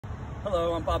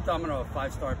Hello, I'm Bob Domino of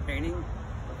 5 Star Painting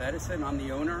of Edison. I'm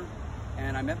the owner,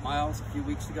 and I met Miles a few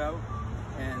weeks ago,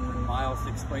 and Miles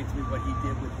explained to me what he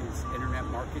did with his internet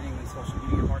marketing and social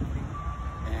media marketing,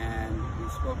 and we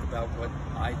spoke about what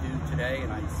I do today,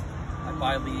 and I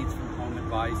buy leads from Home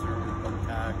Advisor and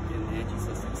Contact and Angie's,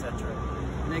 etc.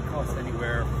 And they cost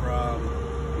anywhere from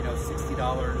 $60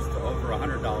 to over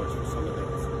 $100 for some of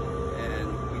those. And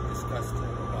we discussed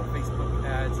about Facebook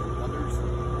ads and others,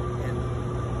 and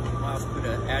Miles put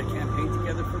an ad campaign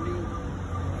together for me,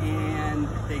 and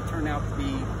they turn out to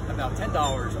be about $10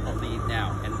 a lead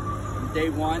now. And from day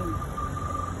one,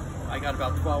 I got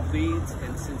about 12 leads,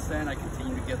 and since then I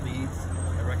continue to get leads.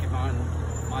 I recommend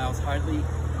Miles highly.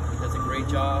 He does a great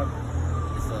job.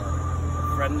 He's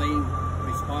friendly,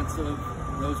 responsive,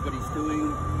 knows what he's doing,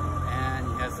 and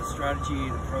he has the strategy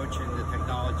and approach and the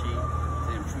technology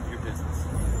to improve your business.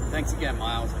 Thanks again,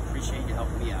 Miles. I appreciate you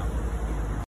helping me out.